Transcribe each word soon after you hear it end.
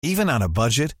Even on a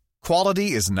budget,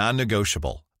 quality is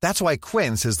non-negotiable. That's why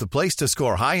Quince is the place to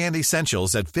score high-end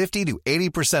essentials at 50 to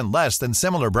 80% less than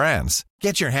similar brands.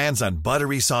 Get your hands on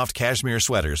buttery soft cashmere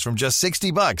sweaters from just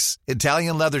 $60,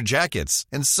 Italian leather jackets,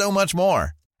 and so much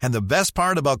more. And the best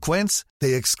part about Quince,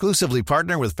 they exclusively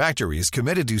partner with factories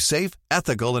committed to safe,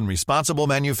 ethical, and responsible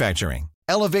manufacturing.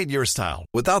 Elevate your style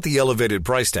without the elevated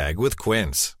price tag with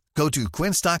Quince. Go to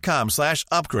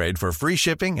quince.com/upgrade for free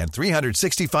shipping and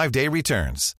 365-day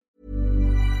returns.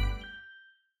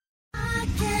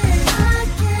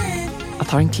 Jag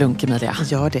tar en klunk, Emilia.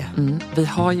 Gör det. Vi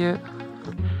har ju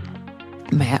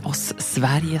med oss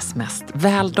Sveriges mest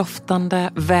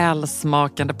väldoftande,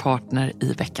 välsmakande partner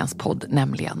i veckans podd,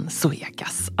 nämligen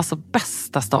Zoegas. Alltså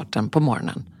bästa starten på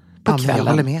morgonen. På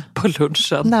kvällen, på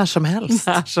lunchen. När som helst.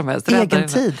 När som helst. Egen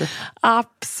tid.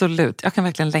 Absolut. Jag kan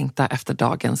verkligen längta efter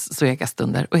dagens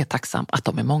Zoegas-stunder och är tacksam att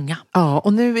de är många. Ja,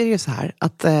 och nu är det ju så här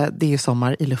att det är ju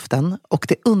sommar i luften. Och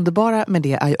det underbara med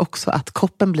det är ju också att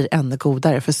koppen blir ännu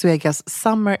godare. För Zoegas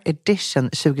Summer Edition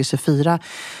 2024,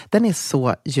 den är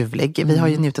så ljuvlig. Vi har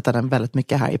ju njutit av den väldigt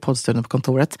mycket här i poddstunden på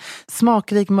kontoret.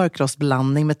 Smakrik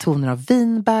mörkrostblandning med toner av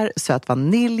vinbär, söt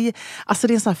vanilj. Alltså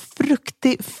det är en sån här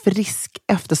fruktig, frisk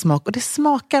eftersmak. Och det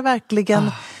smakar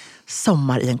verkligen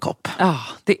sommar i en kopp. Ja,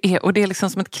 det är liksom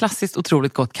som ett klassiskt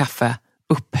otroligt gott kaffe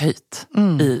upphöjt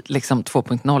i liksom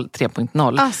 2.0,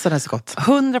 3.0. Alltså det är så gott.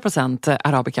 100%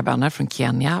 arabikabönor från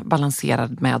Kenya,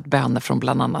 balanserad med bönor från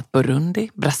bland annat Burundi,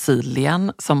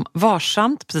 Brasilien, som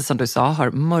varsamt, precis som du sa,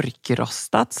 har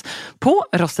mörkrostats på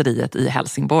rosteriet i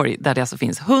Helsingborg, där det alltså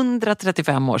finns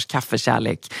 135 års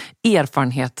kaffekärlek,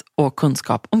 erfarenhet och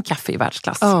kunskap om kaffe i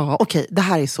världsklass. Ja, okej. Det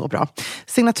här är så bra.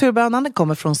 Signaturbönan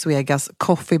kommer från Zoegas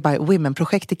Coffee by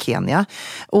Women-projekt i Kenya.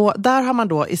 Och där har man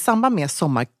då i samband med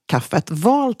sommarkaffet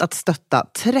valt att stötta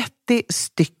 30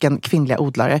 stycken kvinnliga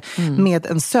odlare med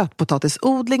en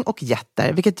sötpotatisodling och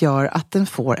jätter, vilket gör att den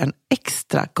får en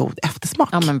extra god eftersmak.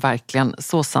 Ja, men verkligen,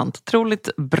 så sant. Otroligt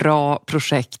bra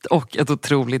projekt och ett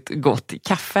otroligt gott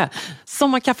kaffe.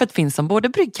 Sommarkaffet finns som både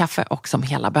bryggkaffe och som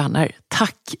hela bönor.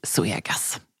 Tack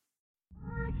Zoegas!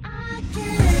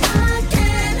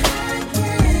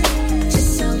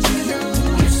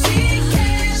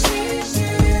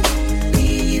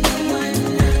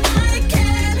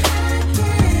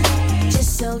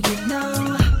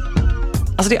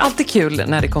 Alltså det är alltid kul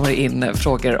när det kommer in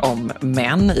frågor om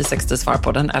män i 60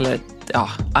 svarpodden, eller ja,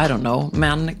 I don't know,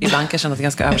 men ibland kan jag känna att det är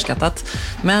ganska överskattat,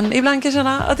 men ibland kan jag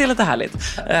känna att det är lite härligt.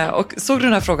 Och såg du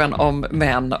den här frågan om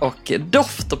män och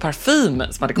doft och parfym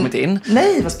som hade kommit in?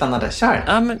 Nej, vad spännande, kör!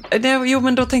 Ja,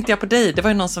 men då tänkte jag på dig. Det var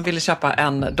ju någon som ville köpa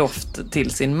en doft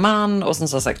till sin man och som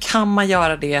sa så här, kan man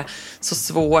göra det? Så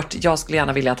svårt, jag skulle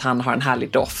gärna vilja att han har en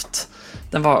härlig doft.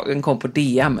 Den kom på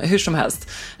DM, hur som helst.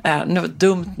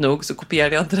 Dumt nog så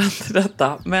kopierade jag inte den till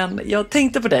detta. Men jag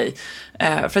tänkte på dig.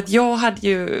 För att jag hade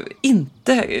ju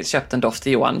inte köpt en doft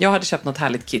till Johan. Jag hade köpt något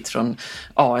härligt kit från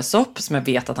Aesop som jag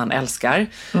vet att han älskar.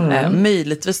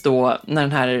 Möjligtvis då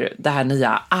när det här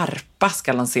nya Arpa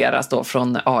ska lanseras då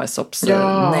från Aesops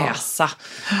näsa.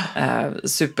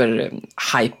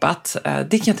 Superhypat.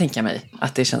 Det kan jag tänka mig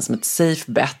att det känns som ett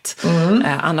safe bet.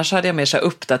 Annars hade jag mer så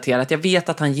uppdaterat. Jag vet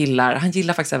att han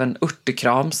gillar faktiskt även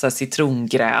örtekram, så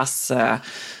citrongräs,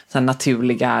 så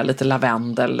naturliga, lite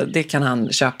lavendel. Det kan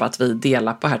han köpa att vi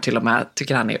delar på här till och med.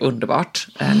 Tycker han är underbart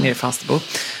nere i Falsterbo.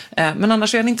 Men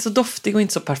annars är han inte så doftig och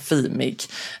inte så parfymig.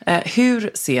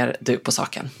 Hur ser du på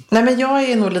saken? Nej, men jag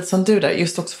är nog lite som du där.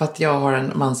 Just också för att jag har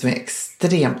en man som är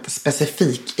extremt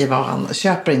specifik i vad han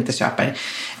köper och inte köper.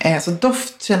 Så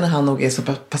doft känner han nog är så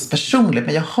pass personligt.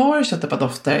 Men jag har köpt ett par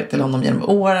dofter till honom genom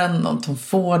åren. Någon Tom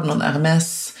Ford, någon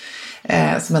Hermes.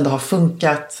 Som ändå har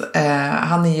funkat.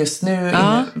 Han är just nu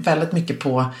inne väldigt mycket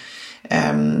på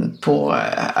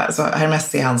alltså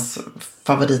Hermes är hans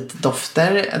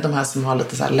favoritdofter. De här som har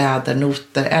lite så här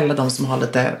lädernoter eller de som har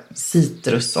lite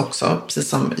citrus också, precis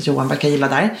som Johan verkar gilla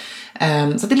där.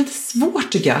 Så det är lite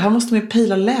svårt tycker jag. Här måste man ju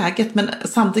pila läget, men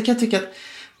samtidigt kan jag tycka att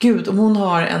gud, om hon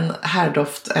har en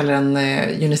herrdoft eller en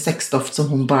unisexdoft som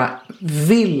hon bara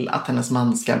vill att hennes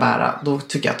man ska bära, då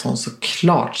tycker jag att hon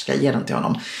såklart ska ge den till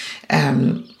honom.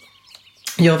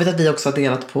 Jag vet att vi också har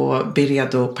delat på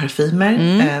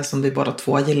Byredo-parfymer som vi båda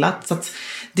två har gillat. Så att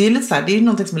det är lite så här, det är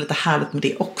någonting som är lite härligt med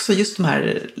det också. Just de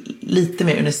här lite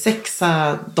mer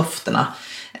unisexa dofterna.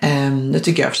 Nu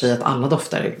tycker jag för sig att alla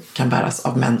dofter kan bäras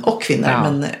av män och kvinnor.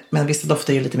 Ja. Men vissa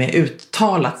dofter är lite mer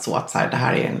uttalat så att så här, det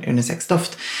här är en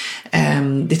unisexdoft.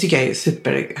 Det tycker jag är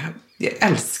super. Jag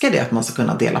älskar det att man ska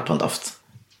kunna dela på en doft.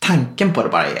 tanken på det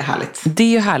bara är härligt. Det är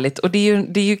ju härligt och det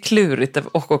är ju klurigt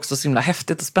och också så himla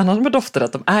häftigt och spännande med dofter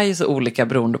att de är ju så olika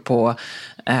beroende på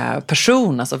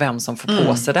person, alltså vem som får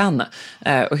på sig den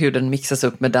och hur den mixas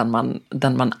upp med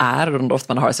den man är och den doft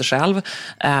man har i sig själv.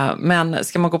 Men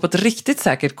ska man gå på ett riktigt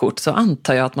säkert kort så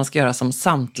antar jag att man ska göra som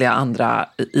samtliga andra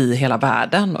i hela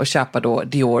världen och köpa då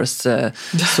Diors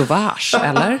Sauvage,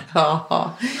 eller?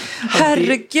 Ja.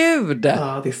 Herregud!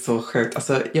 Ja, det är så sjukt.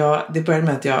 Alltså, det började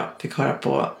med att jag fick höra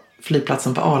på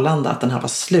flygplatsen på Arlanda att den här var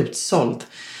slutsåld.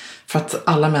 För att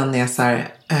alla män är så här,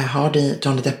 har ni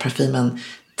Johnny Depp-parfymen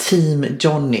Team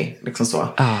Johnny, liksom så.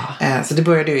 Så det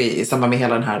började ju i samband med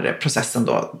hela den här processen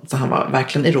då, så han var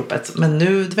verkligen i ropet. Men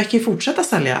nu, det verkar ju fortsätta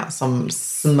sälja som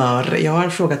smör. Jag har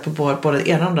frågat på både det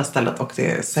ena och andra stället och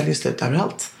det säljer slut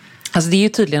överallt. Alltså det är ju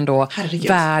tydligen då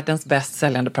världens bäst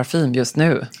säljande parfym just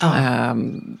nu.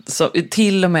 Så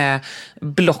till och med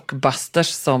blockbusters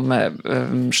som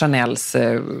Chanels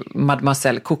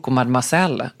Mademoiselle, Coco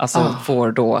Mademoiselle, alltså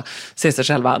får då se sig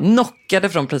själva knockade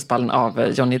från prispallen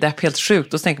av Johnny Depp. Helt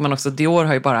sjukt. Då tänker man också att Dior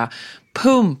har ju bara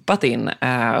pumpat in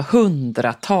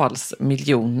hundratals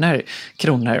miljoner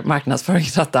kronor marknadsföring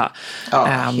i detta.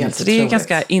 Så det är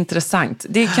ganska intressant.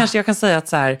 Det är kanske jag kan säga att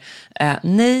så här,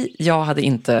 nej, jag hade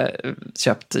inte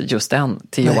köpt just den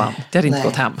till Johan. Det hade inte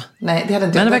gått hem. Nej, det hade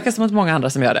inte. Men det verkar som att många andra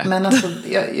som gör det. Men alltså,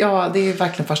 ja, det är ju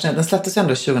verkligen fascinerande. Den släpptes ju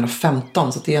ändå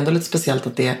 2015, så det är ändå lite speciellt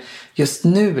att det just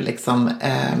nu liksom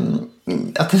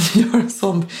att den gör en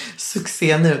sån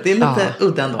succé nu. Det är lite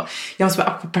udda ändå. Jag måste bara,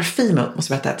 parfym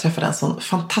måste berätta, jag träffade en sån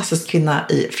fantastisk kvinna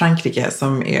i Frankrike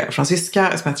som är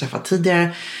fransyska, som jag träffat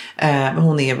tidigare.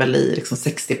 Hon är väl i liksom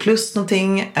 60 plus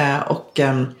någonting och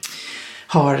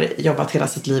har jobbat hela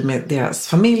sitt liv med deras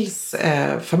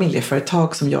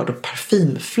familjeföretag som gör då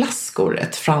parfymflaskor.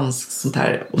 Ett franskt sånt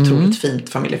här otroligt fint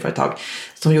familjeföretag.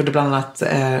 Som gjorde bland annat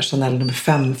Chanel nummer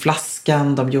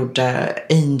 5-flaskan. De gjorde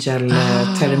Angel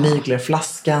Terry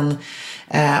Mugler-flaskan.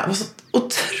 Det var så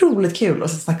otroligt kul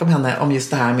att snacka om henne om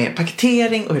just det här med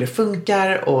paketering och hur det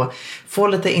funkar och få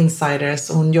lite insiders.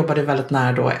 Hon jobbade väldigt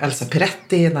nära då Elsa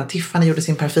Piretti när Tiffany gjorde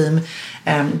sin parfym.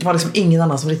 Det var liksom ingen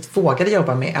annan som riktigt vågade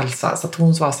jobba med Elsa, så att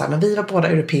hon var så här, men vi var båda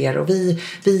europeer och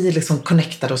vi liksom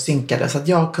connectade och synkade, så att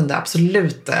jag kunde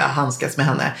absolut handskas med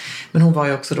henne. Men hon var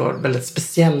ju också då väldigt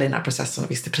speciell i den här processen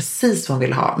och visste precis vad hon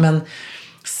ville ha. Men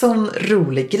sån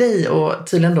rolig grej, och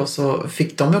tydligen då så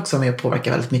fick de också med att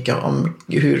påverka väldigt mycket om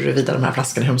huruvida de här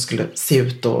flaskorna, hur de skulle se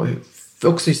ut, och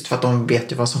också just för att de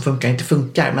vet ju vad som funkar och inte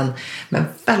funkar, men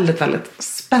väldigt, väldigt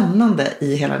spännande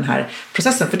i hela den här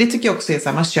processen. För det tycker jag också är så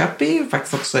här, man köper ju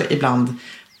faktiskt också ibland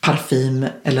parfym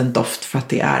eller en doft för att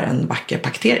det är en vacker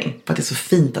paketering, för att det är så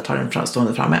fint att ha den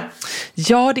stående framme.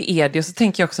 Ja, det är det. Och så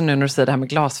tänker jag också nu när du säger det här med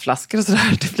glasflaskor och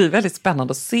sådär, det blir väldigt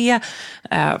spännande att se.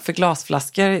 För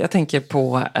glasflaskor, jag tänker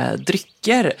på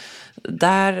drycker.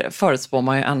 Där förutspår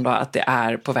man ju ändå att det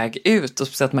är på väg ut, och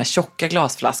speciellt de här tjocka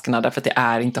glasflaskorna, därför att det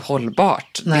är inte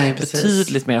hållbart. Nej, det är precis.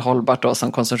 betydligt mer hållbart då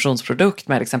som konsumtionsprodukt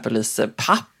med exempelvis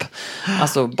papp,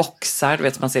 alltså boxar, du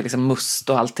vet, man ser liksom must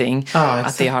och allting,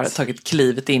 att det har tagit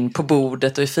klivet in på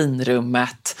bordet och i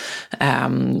finrummet.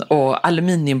 Och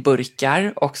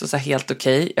aluminiumburkar också så helt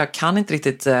okej. Jag kan inte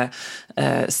riktigt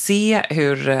se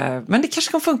hur, men det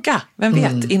kanske kan funka, vem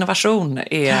vet, innovation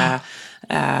är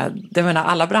det menar,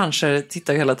 alla branscher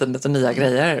tittar ju hela tiden efter nya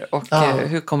grejer, och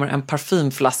hur kommer en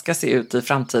parfymflaska se ut i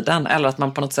framtiden, eller att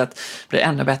man på något sätt blir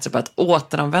ännu bättre på att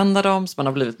återanvända dem, som man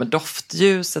har blivit med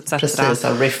doftljus etc. Precis,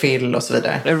 refill och så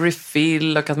vidare.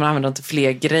 Refill, och att man använder dem till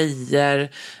fler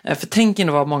grejer. För tänk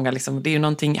in vad många liksom, det är ju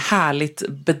någonting härligt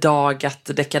bedagat,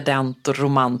 dekadent och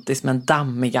romantiskt med en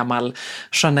dammig gammal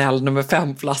Chanel nummer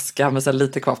 5-flaska med så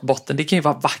lite kvar på botten. Det kan ju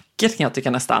vara vackert, kan jag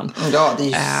tycka nästan. Ja,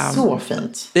 det är så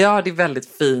fint. Ja, det är väldigt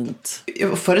fint.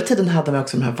 Förr i tiden hade man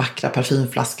också de här vackra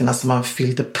parfymflaskorna som man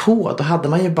fyllde på. Då hade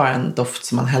man ju bara en doft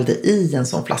som man hällde i en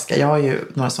sån flaska. Jag har ju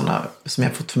några sådana som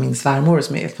jag fått från min svärmor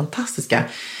som är helt fantastiska.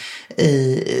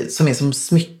 Som är som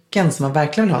smycken som man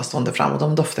verkligen vill ha stående fram. Och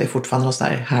de doftar ju fortfarande någon sån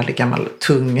här härlig gammal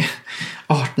tung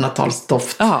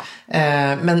 1800-talsdoft.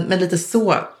 Men lite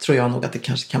så tror jag nog att det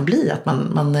kanske kan bli. Att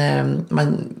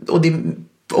man och det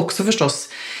också förstås,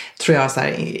 tror jag, så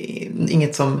här,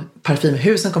 inget som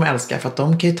parfymhusen kommer älska, för att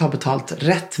de kan ju ta betalt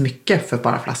rätt mycket för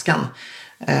bara flaskan.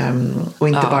 Och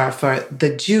inte bara för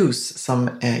the juice som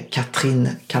Katrin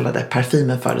kallade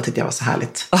parfymen för. Det tyckte jag var så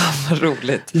härligt. Vad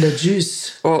roligt. Le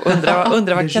juice. Och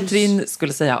undra vad Katrin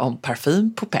skulle säga om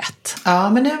parfym på pet. Ja,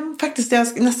 men faktiskt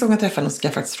nästa gång jag träffar henne ska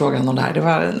jag faktiskt fråga henne om det här. Det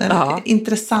var en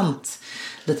intressant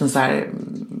liten så här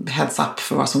heads up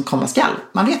för vad som komma skall.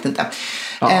 Man vet inte.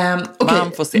 Ja, okej,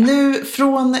 man får se. Nu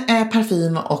från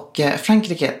parfym och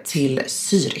Frankrike till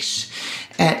Zürich.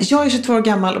 Jag är 22 år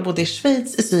gammal och bodde i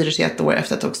Schweiz i Zürich i 1 år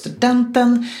efter att jag tog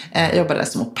studenten. Jag jobbade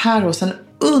som au pair hos en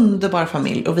underbar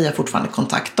familj och vi har fortfarande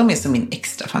kontakt. De är som min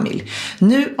extra familj.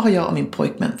 Nu har jag och min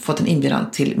pojkvän fått en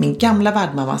inbjudan till min gamla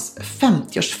värdmammas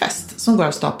 50-årsfest som går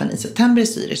av stapeln i september i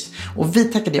Zürich. Och vi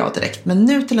tackade ja direkt. Men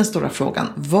nu till den stora frågan.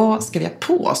 Vad ska vi ha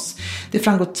på oss? Det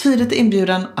framgår tydligt i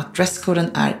inbjudan att dresskoden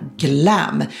är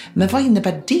glam. Men vad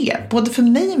innebär det? Både för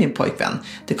mig och min pojkvän.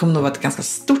 Det kommer nog vara ett ganska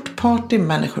stort party med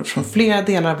människor från flera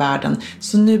delar av världen.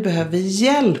 Så nu behöver vi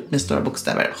hjälp med stora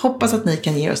bokstäver. Hoppas att ni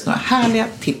kan ge oss några härliga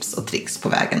tips och tricks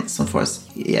på vägen som får oss,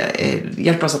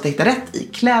 hjälper oss att hitta rätt i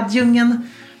kläddjungeln.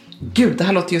 Gud, det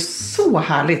här låter ju så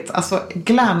härligt. Alltså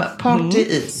glamparty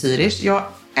i Zürich. Jag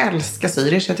älskar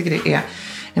Zürich. Jag tycker det är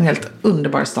en helt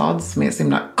underbar stad som är så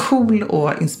himla cool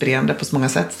och inspirerande på så många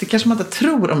sätt. Det kanske man inte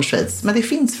tror om Schweiz, men det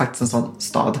finns faktiskt en sån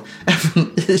stad även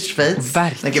i Schweiz.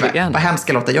 Verkligen. Vad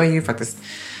hemska låter. Jag är ju faktiskt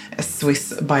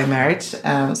Swiss by marriage,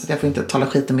 så att jag får inte tala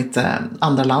skit om mitt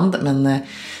andra land, men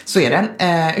så är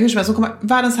det. Hur som helst, så kommer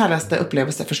världens härligaste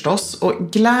upplevelse förstås,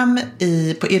 och glam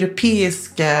på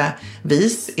europeisk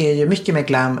vis är ju mycket mer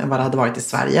glam än vad det hade varit i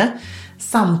Sverige.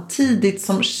 Samtidigt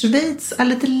som Schweiz är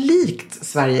lite likt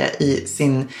Sverige i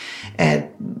sin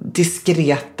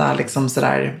diskreta, liksom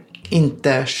sådär,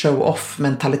 inte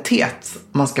show-off-mentalitet,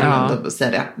 om man ska väl ändå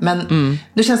säga det. Men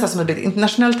nu känns det som ett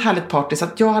internationellt härligt party, så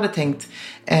att jag hade tänkt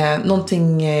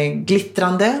någonting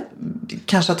glittrande.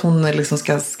 Kanske att hon liksom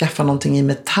ska skaffa någonting i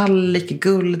metallic,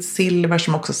 guld, silver,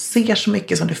 som också ser så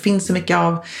mycket, som det finns så mycket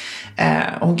av.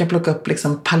 Hon kan plocka upp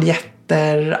liksom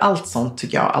paljetter, allt sånt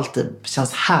tycker jag alltid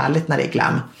känns härligt när det är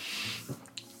glam.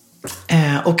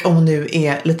 Och om hon nu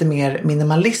är lite mer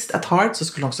minimalist at heart, så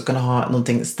skulle hon också kunna ha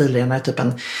någonting stiligare, typ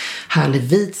en härlig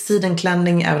vit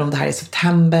sidenklänning, även om det här är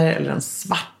september, eller en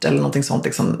svart eller någonting sånt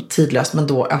liksom tidlöst, men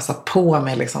då ösa på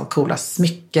med liksom coola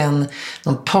smycken,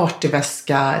 någon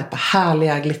partyväska, ett par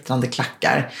härliga glittrande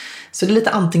klackar. Så det är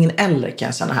lite antingen eller, kan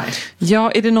jag känna här.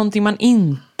 Ja, är det någonting man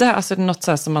inte, alltså är det något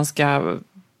så här som man ska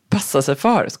passa sig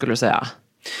för, skulle du säga?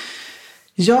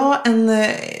 Ja, en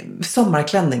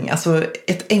sommarklänning, alltså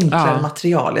ett enklare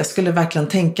material. Jag skulle verkligen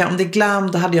tänka, om det är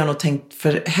glam, då hade jag nog tänkt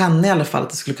för henne i alla fall att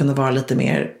det skulle kunna vara lite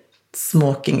mer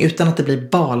smoking, utan att det blir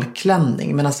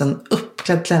balklänning. Men alltså en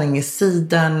uppklädd klänning i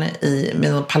siden,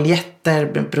 med några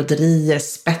paljetter, broderier,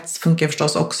 spets funkar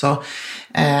förstås också.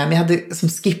 Men jag hade som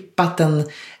skippat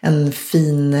en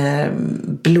fin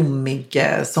blommig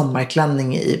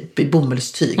sommarklänning i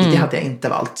bomullstyg. Det hade jag inte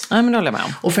valt. Nej, men det håller jag med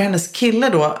om. Och för hennes kille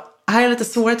då, här är lite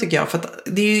svårare tycker jag, för att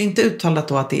det är ju inte uttalat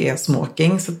då att det är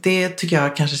smoking, så det tycker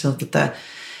jag kanske känns lite,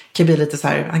 kan bli lite så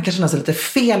här, han kanske känner sig lite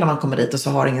fel när man kommer dit och så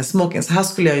har ingen smoking. Så här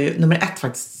skulle jag ju, nummer 1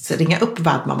 faktiskt, ringa upp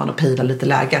värdmamman och pejla lite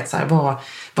läget, så här,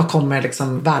 vad kommer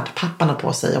liksom värdpapparna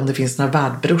på sig, om det finns några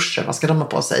värdbrorsor, vad ska de ha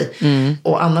på sig?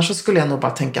 Och annars så skulle jag nog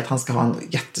bara tänka att han ska ha en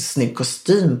jättesnygg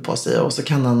kostym på sig, och så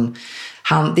kan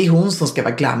det är hon som ska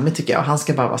vara glammig tycker jag. Han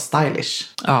ska bara vara stylish.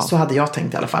 Ja. Så hade jag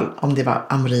tänkt i alla fall. Om det var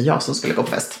Amri jag som skulle gå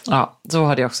på fest. Ja, så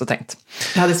hade jag också tänkt.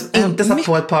 Jag hade inte satt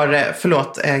på ett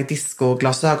par,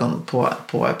 discoglasögon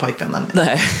på pojkvännen.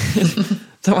 Nej,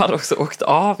 de hade också åkt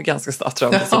av ganska snart,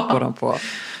 tror jag. Satt på dem på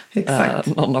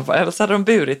eller så hade de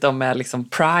burit dem med liksom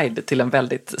pride till en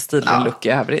väldigt stilig look i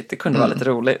övrigt. Det kunde vara lite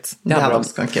roligt. Det hade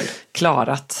de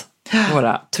klarat.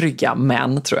 Våra trygga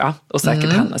män, tror jag. Och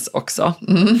säkert hennes också.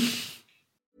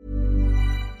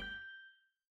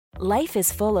 Life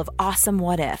is full of awesome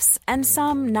what-ifs, and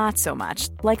some not so much,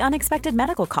 like unexpected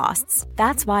medical costs.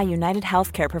 That's why United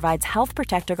Healthcare provides Health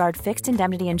Protector Guard fixed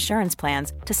indemnity insurance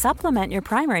plans to supplement your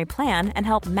primary plan and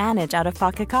help manage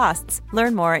out-of-pocket costs.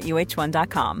 Learn more at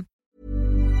uh1.com.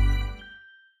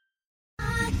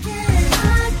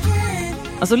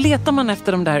 Alltså letar man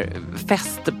efter de där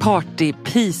festparty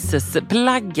pieces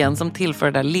plaggen som tillför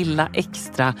det där lilla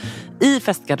extra i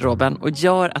festgarderoben och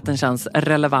gör att den känns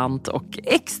relevant och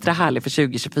extra härlig för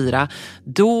 2024,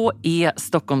 då är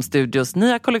Stockholm Studios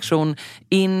nya kollektion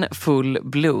In Full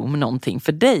Bloom någonting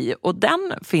för dig. Och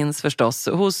den finns förstås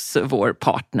hos vår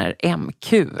partner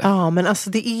MQ. Ja, men alltså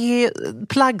det är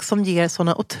plagg som ger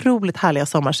såna otroligt härliga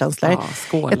sommarkänslor. Ja,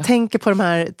 skål. Jag tänker på de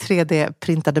här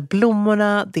 3D-printade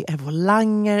blommorna, det är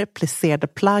volanger, plisserade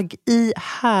plagg i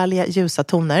härliga ljusa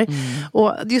toner.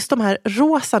 Och just de här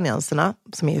rosa nyanserna,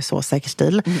 som är ju så säker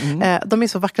stil, de är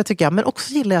så vackra tycker jag. Men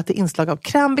också gillar jag att det är inslag av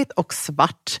krämvitt och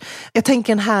svart. Jag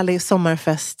tänker en härlig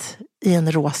sommarfest i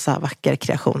en rosa vacker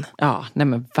kreation. Ja, nej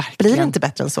men verkligen. Blir det inte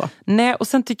bättre än så? Nej, och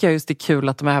sen tycker jag just det är kul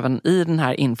att de även i den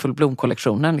här In Full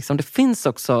Bloom-kollektionen, liksom, det finns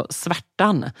också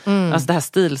svärtan. Alltså det här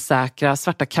stilsäkra,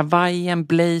 svarta kavajen,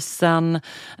 blazen,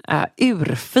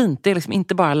 urfint. Det är liksom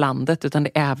inte bara landet utan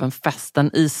det är även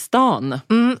festen i stan.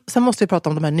 Sen måste vi prata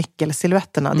om de här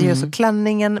nyckelsilhuetterna. Det är ju så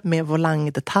klänningen med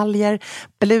volangdetaljer,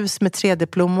 blus med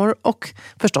 3D-plommor och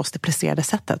förstås det plisserade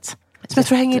sättet. Som jag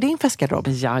tror hänger i din festgarderob.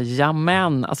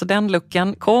 Jajamän, alltså den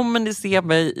looken kommer ni se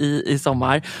mig i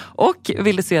sommar. Och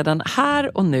vill du se den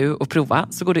här och nu och prova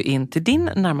så går du in till din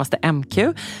närmaste MQ.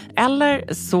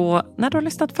 Eller så när du har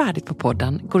lyssnat färdigt på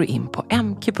podden går du in på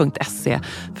mq.se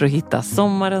för att hitta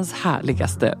sommarens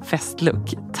härligaste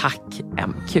festlook. Tack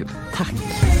MQ. Tack.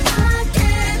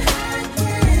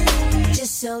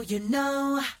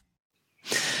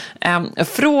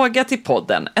 Fråga till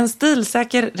podden. En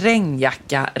stilsäker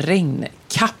regnjacka,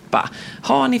 regnkappa.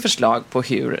 Har ni förslag på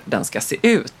hur den ska se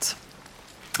ut?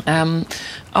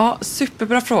 Ja,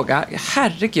 superbra fråga.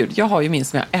 Herregud, jag har ju min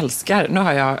som jag älskar. Nu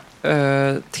har jag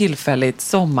tillfälligt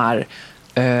sommar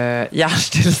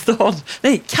hjärtstillstånd.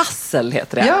 Nej, Kassel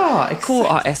heter det. Ja,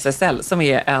 exakt. KASSL som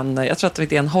är jag tror att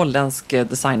det är en holländsk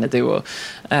designerduo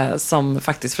som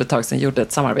faktiskt för ett tag sedan gjorde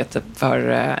ett samarbete för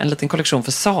en liten kollektion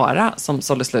för Zara som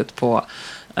sålde slut på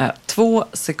 2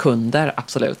 sekunder,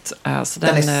 absolut. Så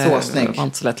den är så snygg. Var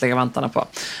inte så lätt att lägga vantarna på.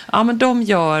 Ja, men de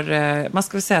gör, man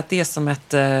ska väl säga att det är som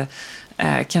ett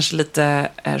kanske lite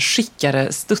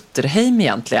skickare Stutterheim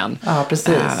egentligen. Ja,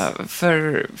 precis.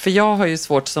 För jag har ju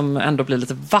svårt som ändå blir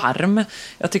lite varm.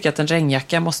 Jag tycker att en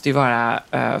regnjacka måste ju vara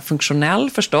funktionell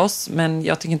förstås, men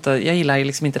jag gillar ju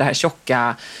liksom inte det här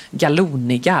tjocka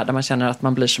galoniga där man känner att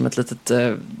man blir som ett litet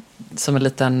som en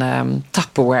liten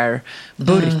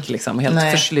Tupperware-burk liksom,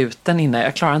 helt försluten inne.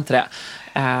 Jag klarar inte det.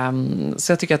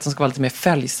 Så jag tycker att de ska vara lite mer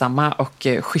följsamma och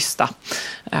schyssta.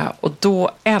 Och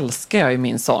då älskar jag ju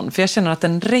min sån. För jag känner att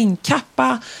en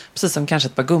regnkappa, precis som kanske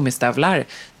ett par gummistövlar,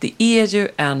 det är ju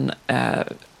en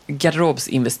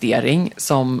garderobsinvestering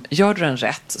som gör du den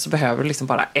rätt så behöver du liksom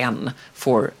bara en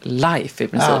for life i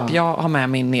princip. Ja. Jag har med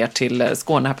mig ner till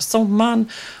Skåne här på sommaren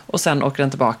och sen åker den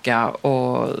tillbaka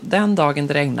och den dagen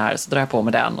det regnar så drar jag på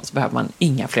med den och så behöver man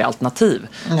inga fler alternativ.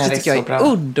 Nej, så det tycker jag är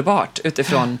underbart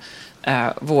utifrån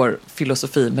vår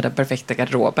filosofi med den perfekta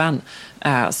garderoben.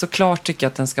 Såklart tycker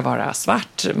jag att den ska vara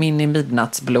svart, min i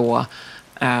midnattsblå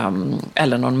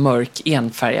eller någon mörk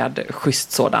enfärgad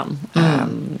schysst sådan.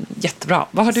 Jättebra.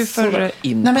 Vad har du för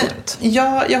input?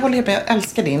 Jag håller med, jag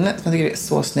älskar din. Jag tycker det är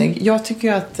så snygg. Jag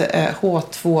tycker att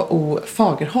H2O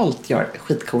Fagerholt gör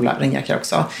skitcoola regnjackor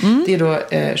också. Det är då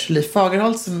Julie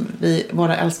Fagerholt som vi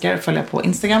båda älskar, följa på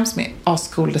Instagram, som är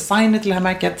ascool designer till det här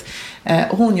märket.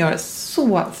 Och hon gör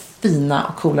så fina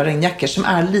och coola regnjackor som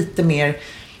är lite mer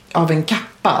av en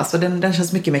kappa. Alltså den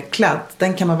känns mycket mer klädd.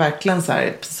 Den kan man verkligen så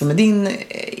här, precis som med din,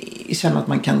 känna att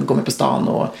man kan gå med på stan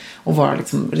och vara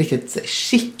liksom riktigt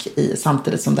chic i,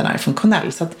 samtidigt som den är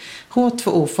funktionell. Så att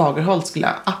H2O Fagerholt skulle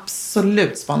jag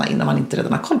absolut spana in om man inte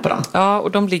redan har koll på dem. Ja,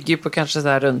 och de ligger ju på kanske så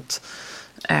här runt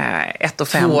 1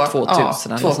 500,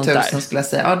 2000 eller sånt där. Skulle jag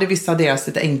säga. Ja, det vissa av deras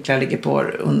lite enklare ligger på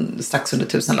strax under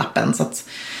 1000-lappen. Så att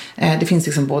det finns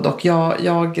liksom både och.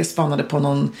 Jag spanade på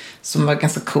någon som var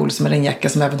ganska cool som en regnjacka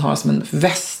som även har som en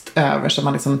väst över. Så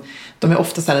man liksom, de är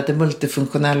ofta så här lite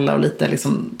multifunktionella och lite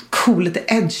liksom cool, lite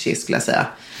edgy skulle jag säga.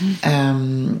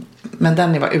 Men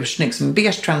den var ursnygg som en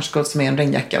beige trenchcoat som är en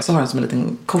regnjacka och så har den som en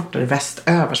liten kortare väst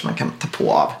över som man kan ta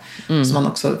på av. Så man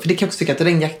också, för det kan jag också tycka att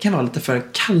regnjacka kan vara lite för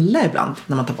kalla ibland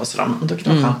när man tar på sig dem. Och då kan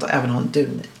det vara skönt att även ha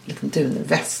en liten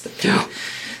dunväst. Ja.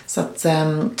 Så att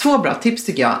 2 bra tips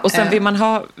tycker jag. Och sen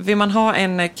vill man ha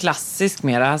en klassisk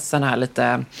mera sån här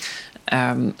lite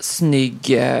snygg,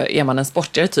 är man en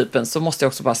sportigare typen så måste jag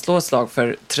också bara slå ett slag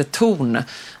för Tretorn.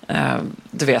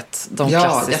 Du vet, de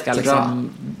klassiska liksom,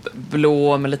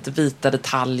 blå med lite vita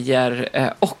detaljer.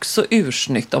 Också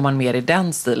ursnyggt om man mer i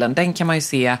den stilen. Den kan man ju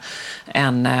se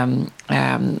en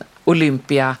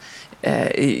Olympia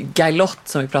Guy Lott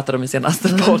som vi pratade om i senaste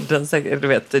podden, du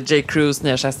vet J. Crews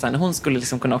nya kässan, hon skulle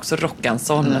liksom kunna också rocka en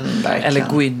sån eller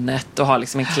Gwyneth och ha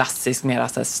liksom en klassisk mer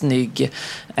så här snygg,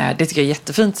 det tycker jag är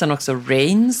jättefint. Sen också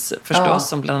Rains förstås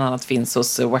som bland annat finns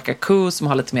hos Wakaku som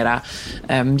har lite mera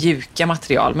mjuka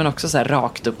material men också så här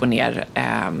rakt upp och ner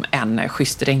en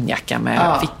schysst regnjacka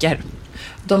med fickor.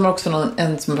 De har också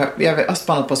en som jag har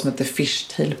spannat på som heter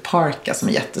Fishtail Parka som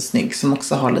är jättesnygg, som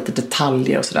också har lite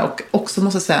detaljer och sådär. Och också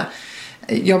måste jag säga,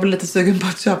 jag blir lite sugen på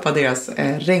att köpa deras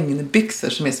regnbyxor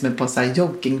som är som ett par så här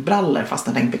joggingbrallor fast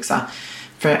en regnbyxa.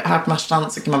 För här på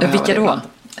Marstrand så kan man behöva vilka då?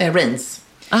 Rains.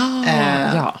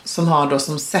 Som har då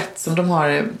som sätt som de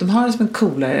har som en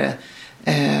coolare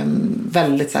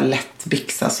väldigt så här lätt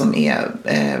byxa som är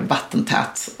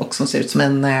vattentät och som ser ut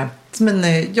som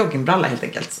en joggingbralla helt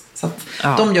enkelt. Så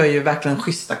att de gör ju verkligen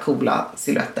schyssta, coola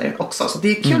silhuetter också. Så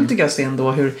det är kul tycker jag att se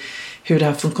ändå hur det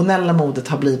här funktionella modet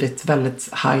har blivit väldigt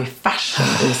high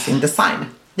fashion i sin design.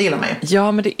 Det gillar man ju.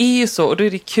 Ja, men det är ju så. Och då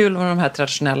är det kul med de här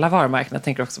traditionella varumärkena. Jag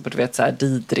tänker också på, du vet, så här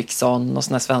Didriksson och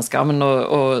såna svenska. Ja, men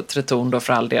och Tretorn då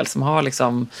för all del. Som har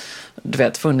liksom, du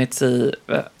vet, funnits i,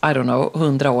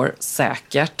 100 år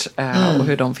säkert. Och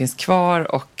hur de finns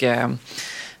kvar och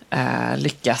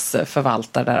lyckas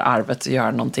förvalta det här arvet och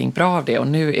göra någonting bra av det. Och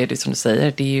nu är det som du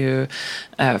säger, det är ju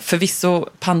förvisso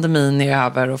pandemin är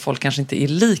över och folk kanske inte i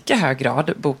lika hög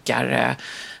grad bokar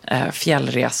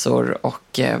fjällresor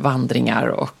och vandringar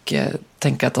och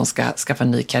tänker att de ska skaffa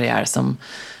en ny karriär som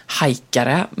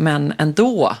hajkare, men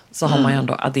ändå så har man ju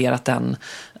ändå adderat den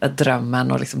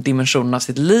drömmen och liksom dimensionen av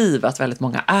sitt liv att väldigt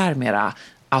många är mera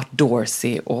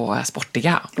outdoorsy och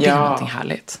sportiga. Det är någonting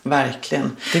härligt.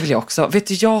 Verkligen. Det vill jag också. Vet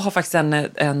du, jag har faktiskt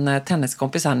en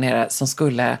tenniskompis här nere som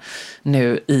skulle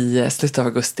nu i slutet av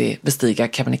augusti bestiga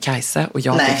Kebnekaise och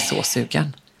jag blev så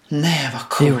sugen. Nej, vad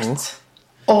coolt.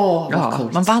 Vad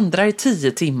coolt. Man vandrar i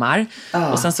 10 timmar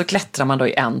och sen så klättrar man då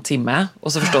i 1 timme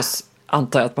och så förstås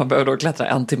antar jag att man behöver då klättra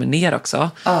 1 timme ner också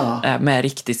med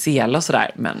riktig sele och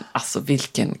sådär. Men alltså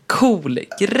vilken cool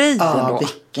grej ändå.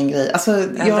 Vilken grej. Alltså,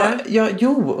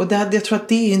 och jag tror att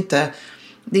det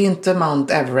är inte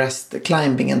Mount Everest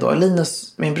climbing ändå.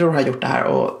 Linus, min bror, har gjort det här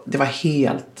och det var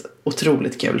helt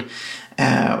otroligt kul.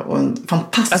 Och en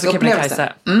fantastisk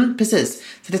upplevelse. Precis.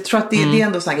 Så jag tror att det är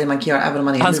ändå sån grej man kan göra även om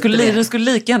man är han skulle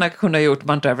lika gärna kunna ha gjort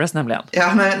Mount Everest nämligen.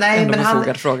 Ja, men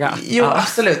han... fråga. Jo,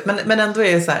 absolut. Men ändå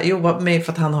är det så här,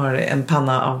 för att han har en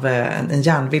panna av en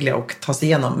järnvilja och ta sig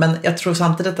igenom. Men jag tror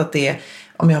samtidigt att det är,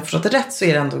 om jag har förstått det rätt, så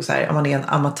är det ändå så här, om man är en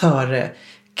amatör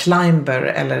climber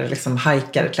eller liksom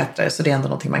hajkare, klättrare, så det är ändå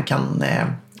någonting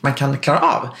man kan klara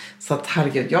av. Så att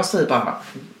herregud, jag säger bara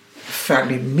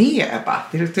följ med, Ebba.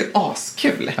 Det är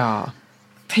askul. Ja.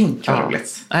 Tänk vad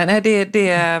roligt. Nej,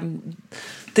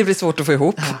 det blir svårt att få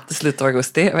ihop till slutet av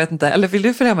augusti. Jag vet inte. Eller vill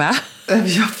du följa med?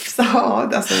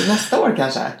 Alltså nästa år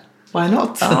kanske. Why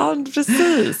not? Ja,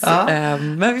 precis.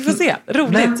 Men vi får se.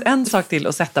 Roligt. En sak till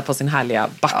att sätta på sin härliga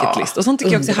bucketlist. Och sånt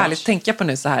tycker jag också är härligt att tänka på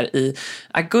nu så här i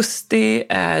augusti.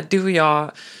 Du och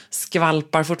jag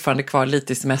skvalpar fortfarande kvar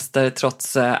lite i semester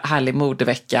trots härlig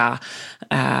modevecka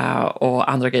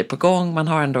och andra grejer på gång. Man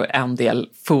har ändå en del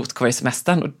fot kvar i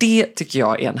semestern och det tycker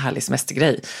jag är en härlig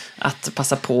semestergrej. Att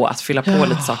passa på att fylla på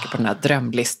lite saker på den här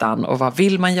drömlistan och vad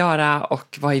vill man göra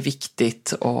och vad är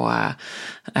viktigt och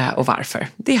varför.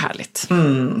 Det är härligt.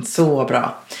 Så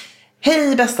bra.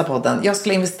 Hej bästa podden, jag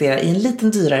skulle investera i en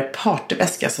liten dyrare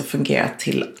partyväska som fungerar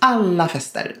till alla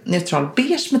fester. Neutral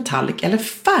beige, metallic eller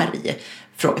färg?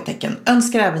 Frågetecken.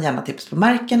 Önskar även gärna tips på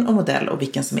märken och modell och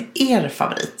vilken som är er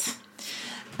favorit.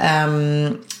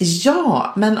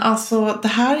 Ja, men alltså det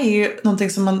här är ju någonting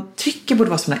som man tycker borde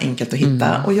vara så enkelt att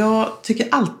hitta. Och jag tycker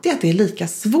alltid att det är lika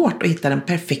svårt att hitta den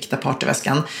perfekta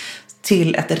partyväskan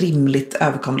till ett rimligt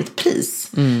överkomligt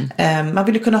pris. Man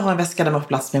vill ju kunna ha en väska där man får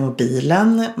plats med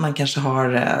mobilen. Man kanske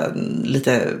har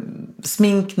lite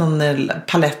smink, någon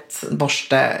palett,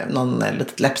 borste, någon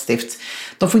litet läppstift.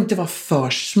 De får inte vara för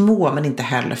små men inte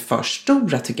heller för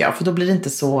stora tycker jag. För då blir det inte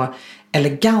så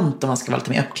elegant om man ska vara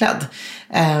lite mer uppklädd.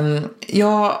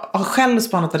 Jag har själv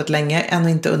spanat väldigt länge, ännu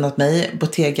inte unnat mig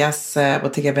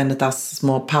Bottega Venetas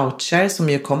små poucher som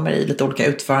ju kommer i lite olika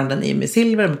utföranden i med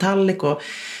silver och metallic och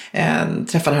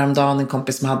träffade häromdagen en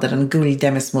kompis som hade den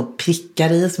guldiga med små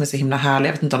prickar i som är så himla härlig.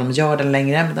 Jag vet inte om de gör den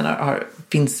längre, men den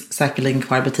finns säkerligen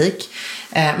kvar i butik.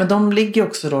 Men de ligger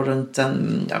också då runt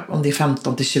om det är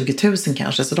 15 till 20 000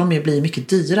 kanske, så de blir mycket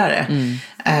dyrare.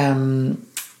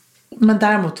 Men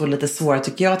däremot var det lite svårare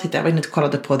tycker jag att hitta. Jag var inne och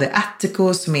kollade på The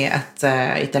Attico som är ett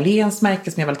italienskt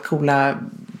märke som är väldigt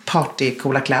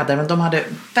coola kläder. Men de hade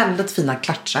väldigt fina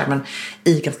klatschar men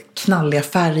i ganska knalliga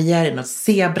färger, i något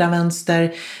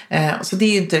zebramönster. Så det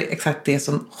är ju inte exakt det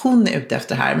som hon är ute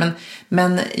efter här.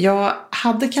 Men jag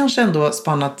hade kanske ändå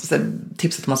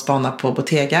tipsat om att spana på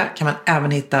Bottega. Kan man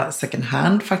även hitta second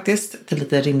hand faktiskt till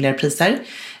lite rimligare priser.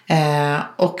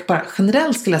 Och bara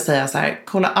generellt skulle jag säga så här,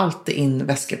 kolla alltid in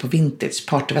väskor på vintage,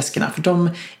 partyväskorna, för de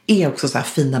är också så här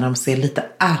fina när de ser lite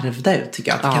ärvda ut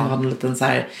tycker jag. Att det kan vara en liten så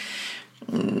här,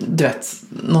 du vet,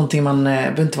 någonting man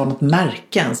behöver inte vara något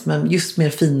märke ens, men just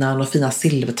med fina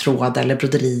silvertrådar eller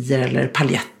broderier eller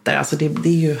paljetter, alltså det är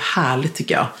ju härligt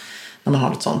tycker jag när man har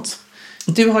något sånt.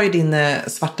 Du har ju din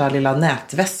svarta lilla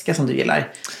nätväska som du gillar.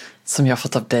 Som jag har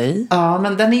fått av dig. Ja,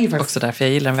 men den är ju faktiskt... Också därför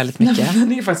jag gillar den väldigt mycket.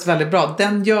 Den är ju faktiskt väldigt bra.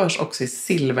 Den görs också i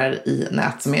silver i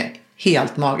nät som är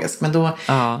helt magisk. Men då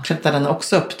klättrar den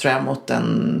också upp, tror jag, mot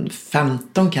en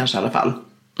 15 kanske i alla fall.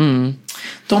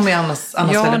 De är annars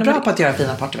väldigt bra på att göra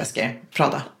fina partyväskor,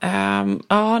 Prada.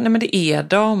 Nej, men det är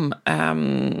de.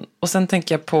 Och sen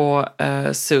tänker jag på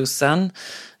Susan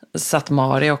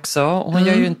Satmari också. Hon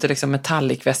gör ju inte liksom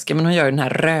metallicväskor, men hon gör ju den här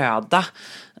röda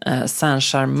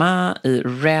Saint-Germain i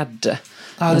red.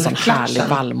 En sån härlig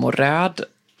valmoröd.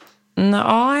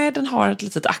 Nej, den har ett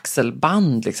litet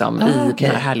axelband liksom, i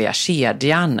den här härliga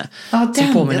kedjan.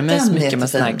 Som påminner mig så mycket med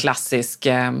sån här klassisk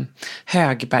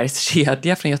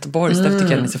Högbergskedja från Göteborg. Så därför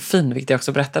tycker jag den är så fin, vilket jag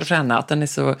också berättade för henne. Att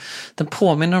den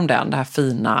påminner om det här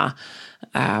fina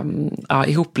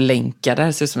ihoplänkade.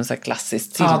 Det ser ut som en sån här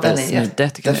klassisk silversmide.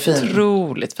 Jag tycker den är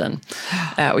otroligt fin.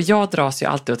 Och jag dras ju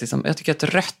alltid åt liksom, jag tycker att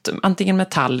rött, antingen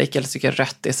metallic eller tycker jag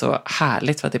rött är så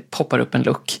härligt för att det poppar upp en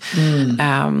look.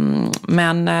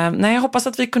 Men jag hoppas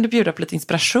att vi kunde bjuda på lite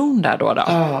inspiration där då.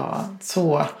 Ja,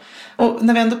 så. Och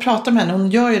när vi ändå pratar med henne, hon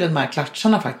gör ju de här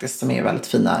klatscharna faktiskt som är väldigt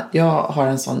fina. Jag har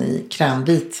en sån i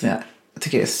krämvit som jag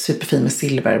tycker är superfin med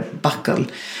silver buckle.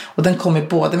 Och den kommer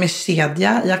både med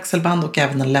kedja i axelband och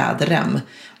även en läderrem.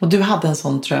 Och du hade en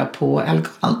sån, tror jag, på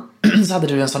Elgan. Så hade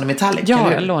du en sån i metallic.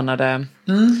 Ja, jag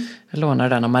lånade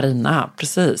den av Marina,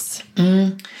 precis.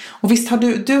 Och visst har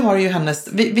du har ju hennes,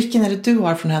 vilken är det du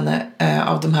har från henne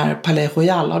av de här Palais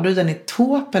Royal? Har du den i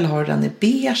taupe eller har du den i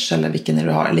beige eller vilken är det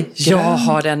du har? Eller jag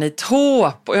har den i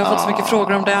taupe och jag har fått så mycket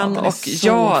frågor om den. Och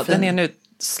den är nu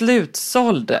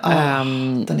slutsåld.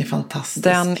 Den är fantastisk.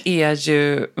 Den är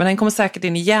ju, men den kommer säkert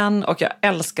in igen och jag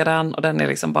älskar den och den är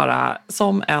liksom bara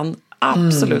som en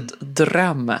absolut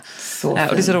dröm. Och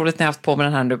det är så roligt när jag har haft på mig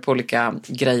den här nu på olika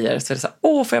grejer, så är det så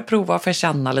här, får jag prova, får jag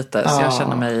känna lite, så jag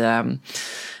känner mig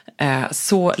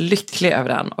så lycklig över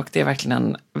den, och det är verkligen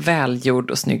en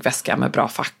välgjord och snygg väska med bra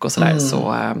fack och sådär.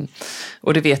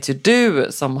 Och det vet ju du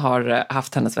som har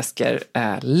haft hennes väskor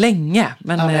länge,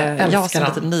 men jag som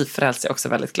lite nyfrälst är också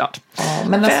väldigt glad.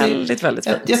 Men väldigt, väldigt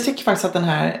fint. Jag tycker faktiskt att den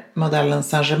här modellen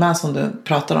Saint-Germain som du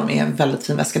pratar om är en väldigt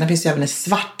fin väska. Den finns ju även i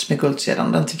svart med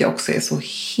guldkedjan. Den tycker jag också är så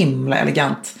himla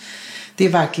elegant. Det är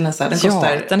verkligen så här, den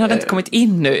kostar... den hade inte kommit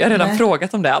in nu. Jag har redan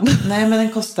frågat om den. Nej, men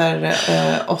den kostar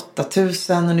 8 000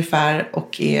 ungefär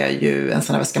och är ju en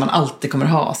sån här väska man alltid kommer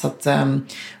ha. Så att,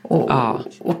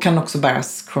 och kan också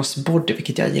bäras crossbody,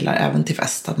 vilket jag gillar även till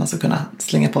fest. Att man ska kunna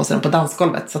slänga på sig den på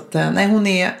dansgolvet. Så att, hon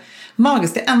är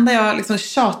magisk. Det enda jag liksom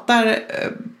tjatar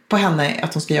på henne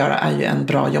att hon ska göra är ju en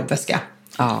bra jobbväska.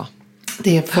 Ja.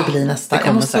 Det får bli nästa. Det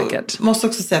kommer jag måste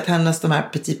också säga att hennes, de här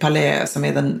Petit Palais som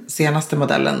är den senaste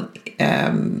modellen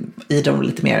i de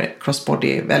lite mer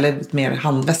crossbody eller lite mer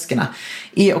handväskorna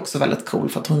är också väldigt cool,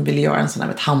 för att hon vill göra en sån här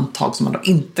med ett handtag som man då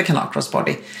inte kan ha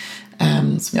crossbody,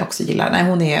 som jag också gillar. Nej,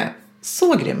 hon är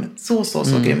så grym. Så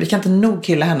grym. Vi kan inte nog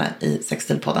killa henne i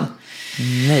Sexstilpodden.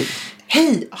 Nej.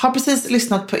 Hej, har precis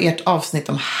lyssnat på ert avsnitt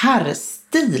om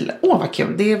herrstil. Vad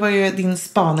kul. Det var ju din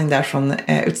spaning där från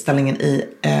utställningen i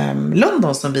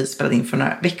London som vi spelade in för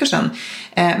några veckor sedan.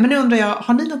 Men nu undrar jag,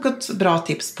 har ni något bra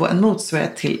tips på en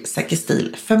motsvarighet till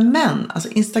Sexstil för män? Alltså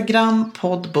Instagram,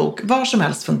 podd, bok, var som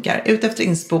helst funkar. Ut efter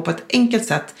inspo på ett enkelt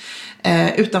sätt.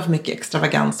 Utan för mycket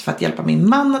extravagans, för att hjälpa min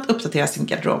man att uppdatera sin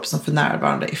garderob som för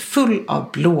närvarande är full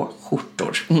av blå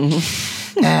skjortor.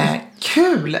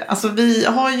 Kul! Alltså vi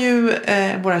har ju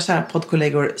våra kära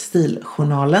poddkollegor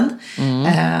Stiljournalen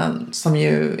som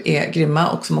ju är grymma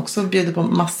och som också bjuder på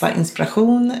massa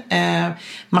inspiration.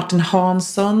 Martin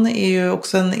Hansson är ju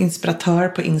också en inspiratör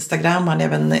på Instagram. Han är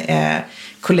även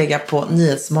kollega på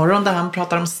Nyhetsmorgon där han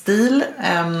pratar om stil.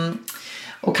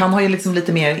 Och han har ju liksom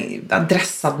lite mer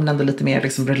dressad men ändå lite mer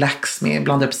liksom relax med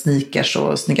blanda upp sneakers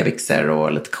och snygga byxor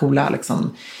och lite coola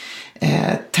liksom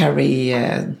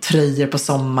Terry-tröjor på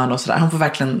sommaren och sådär. Han får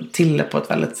verkligen till det på ett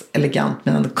väldigt elegant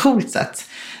men ändå coolt sätt.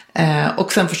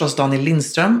 Och sen förstås Daniel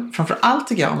Lindström. Framförallt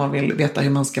tycker jag, om man vill veta hur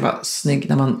man ska vara snygg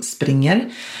när man springer.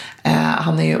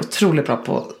 Han är ju otroligt bra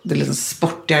på det lite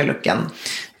sportiga looken.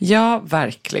 Ja,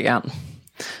 verkligen.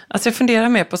 Alltså jag funderar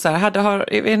mer på så här,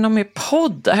 är det någon mer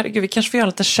podd? Herregud, vi kanske får göra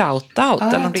lite shoutout.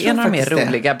 Eller om det är några mer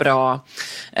roliga, bra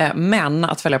män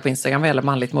att följa på Instagram vad gäller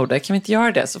manligt mode. Kan vi inte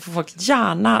göra det så får folk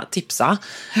gärna tipsa.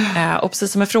 Och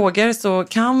precis som med frågor så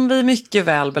kan vi mycket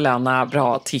väl belöna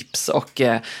bra tips och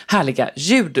härliga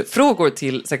ljudfrågor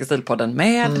till Sexstilpodden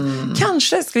med.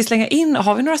 Kanske ska vi slänga in,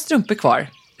 har vi några strumpor kvar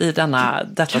i detta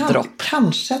dropp?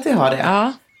 Kanske att vi har det.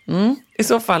 Ja. I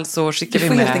så fall så skickar vi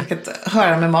med... Vi får helt enkelt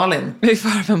höra med Malin. Vi får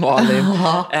höra med Malin.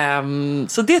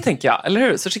 Så det tänker jag, eller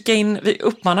hur? Så skicka in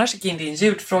din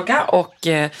ljudfråga och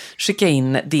skicka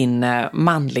in din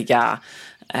manliga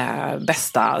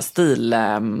bästa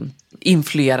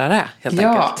stilinfluerare helt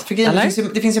enkelt. Ja,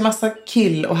 för det finns ju massa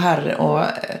kill och herr och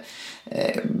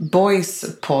boys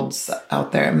pods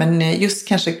out there. Men just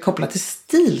kanske kopplat till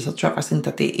stil så tror jag faktiskt inte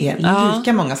att det är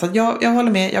lika många. Så jag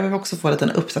håller med. Jag vill också få en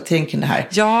liten uppdatering kring det här.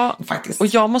 Ja, faktiskt. Och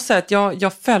jag måste säga att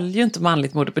jag följer ju inte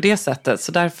manligt mode på det sättet.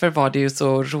 Så därför var det ju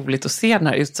så roligt att se den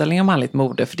här utställningen om manligt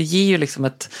mode. För det ger ju liksom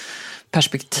ett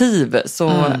perspektiv. Så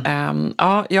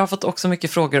jag har fått också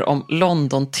mycket frågor om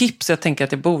London-tips. Jag tänker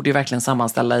att jag borde ju verkligen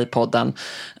sammanställa i podden.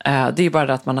 Det är ju bara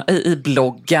det att man i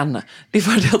bloggen. Det är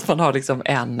bara det att man har liksom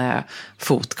en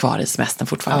fot kvar i semestern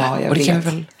fortfarande. Ja, och det kan vi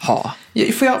väl ha.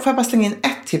 Får jag bara slänga in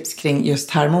ett tips kring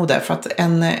just herrmode? För att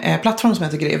en plattform som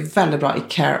jag tycker är väldigt bra är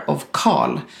Care of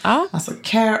Karl. Alltså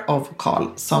Care of Karl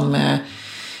som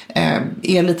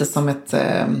är lite som ett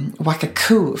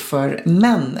Wakaku för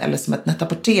män, eller som ett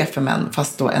Net-a-Porter för män,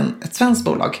 fast då ett svenskt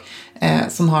bolag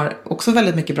som har också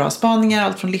väldigt mycket bra spaningar,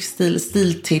 allt från livsstil,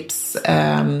 stiltips,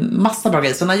 massa bra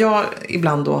grejer. Så när jag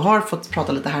ibland då har fått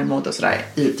prata lite herrmode och sådär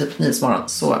i typ Nyhetsmorgon,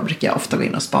 så brukar jag ofta gå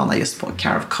in och spana just på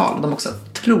Care of Karl. De har också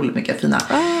otroligt mycket fina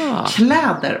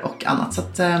kläder och annat, så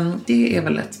att det är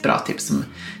väl ett bra tips som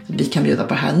vi kan bjuda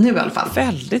på här nu i alla fall.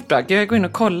 Väldigt bra. Jag går in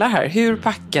och kollar här. Hur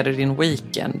packar du din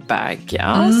weekendbag?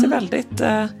 Ja, det ser väldigt...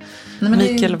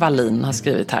 Mikael Wallin har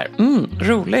skrivit här.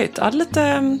 Roligt. Ja,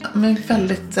 lite... Men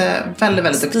väldigt,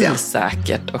 väldigt duktiga.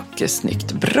 Stilsäkert och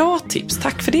snyggt. Bra tips.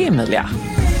 Tack för det, Emilia.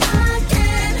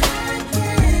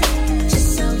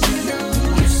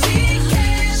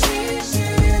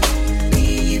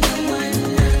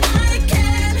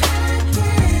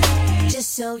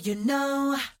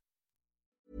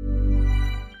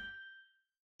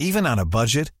 Even on a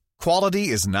budget, quality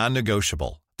is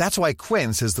non-negotiable. That's why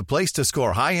Quince is the place to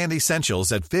score high-end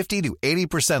essentials at 50 to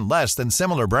 80% less than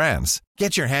similar brands.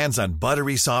 Get your hands on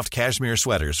buttery soft cashmere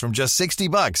sweaters from just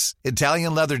 $60,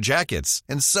 Italian leather jackets,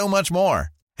 and so much more.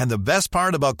 And the best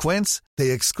part about Quince,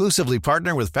 they exclusively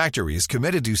partner with factories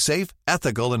committed to safe,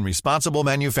 ethical, and responsible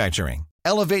manufacturing.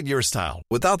 Elevate your style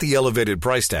without the elevated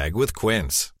price tag with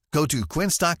Quince. Go to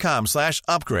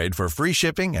quince.com/upgrade for free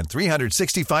shipping and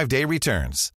 365-day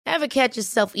returns. Ever catch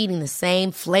yourself eating the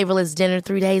same flavorless dinner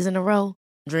 3 days in a row?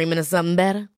 Dreaming of something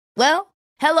better? Well,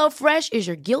 HelloFresh is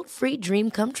your guilt-free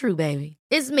dream come true, baby.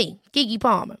 It's me, Keke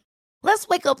Palmer. Let's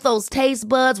wake up those taste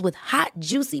buds with hot,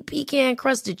 juicy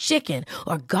pecan-crusted chicken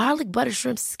or garlic butter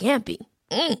shrimp scampi.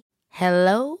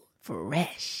 Hello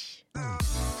Fresh.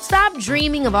 Stop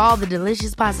dreaming of all the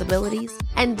delicious possibilities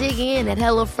and dig in at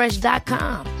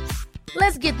HelloFresh.com.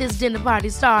 Let's get this dinner party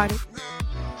started.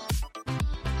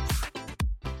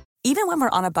 Even when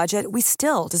we're on a budget, we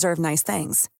still deserve nice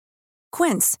things.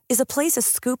 Quince is a place to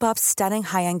scoop up stunning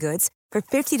high-end goods for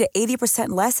 50 to 80%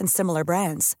 less than similar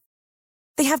brands.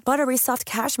 They have buttery soft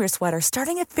cashmere sweaters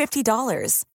starting at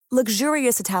 $50,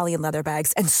 luxurious Italian leather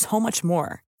bags, and so much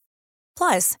more.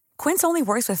 Plus, Quince only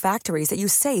works with factories that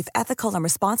use safe, ethical, and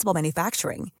responsible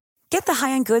manufacturing. Get the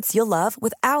high-end goods you'll love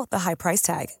without the high price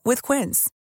tag with Quince.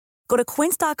 Go to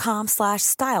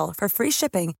quince.com/style for free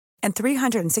shipping and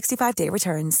 365-day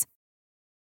returns.